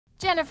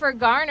Jennifer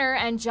Garner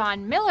and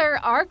John Miller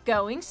are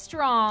going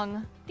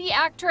strong. The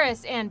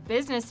actress and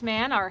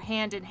businessman are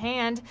hand in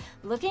hand,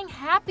 looking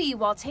happy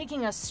while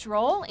taking a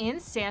stroll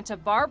in Santa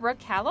Barbara,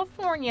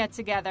 California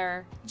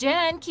together.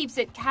 Jen keeps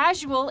it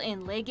casual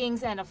in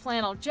leggings and a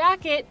flannel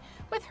jacket,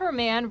 with her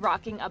man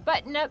rocking a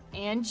button-up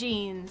and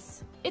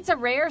jeans. It's a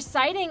rare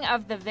sighting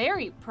of the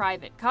very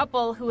private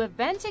couple who have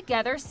been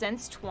together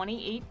since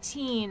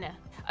 2018.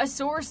 A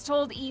source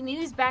told E!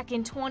 News back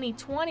in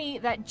 2020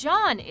 that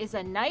John is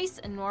a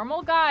nice,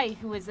 normal guy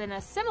who is in a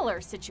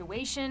similar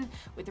situation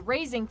with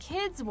raising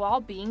kids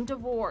while being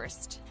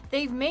divorced.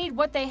 They've made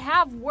what they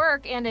have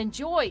work and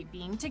enjoy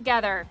being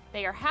together.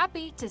 They are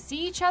happy to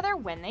see each other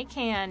when they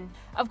can.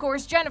 Of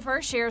course,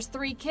 Jennifer shares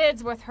 3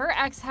 kids with her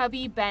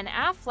ex-hubby Ben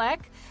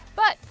Affleck,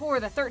 but for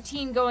the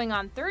 13 going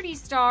on 30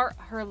 star,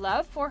 her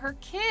love for her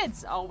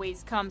kids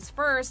always comes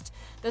first.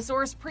 The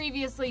source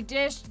previously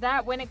dished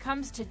that when it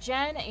comes to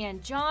Jen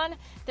and John,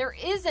 there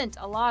isn't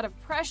a lot of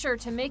pressure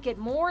to make it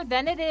more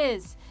than it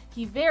is.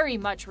 He very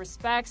much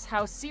respects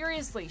how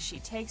seriously she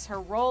takes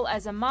her role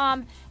as a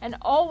mom and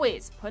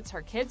always puts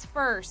her kids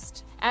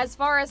first. As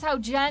far as how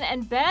Jen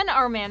and Ben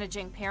are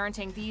managing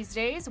parenting these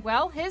days,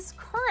 well, his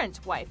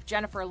current wife,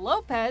 Jennifer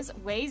Lopez,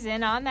 weighs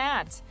in on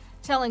that,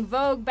 telling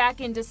Vogue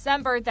back in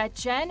December that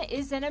Jen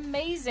is an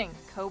amazing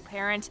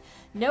co-parent,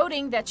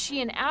 noting that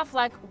she and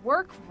Affleck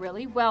work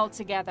really well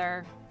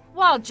together.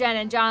 While Jen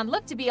and John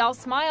look to be all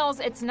smiles,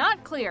 it's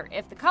not clear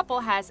if the couple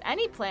has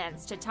any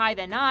plans to tie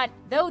the knot,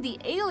 though the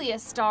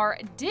Alias star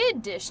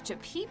did dish to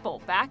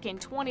People back in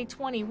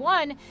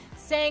 2021,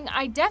 saying,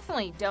 "I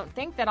definitely don't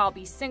think that I'll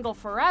be single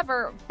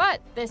forever, but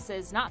this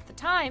is not the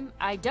time.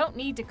 I don't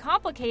need to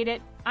complicate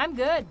it. I'm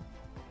good."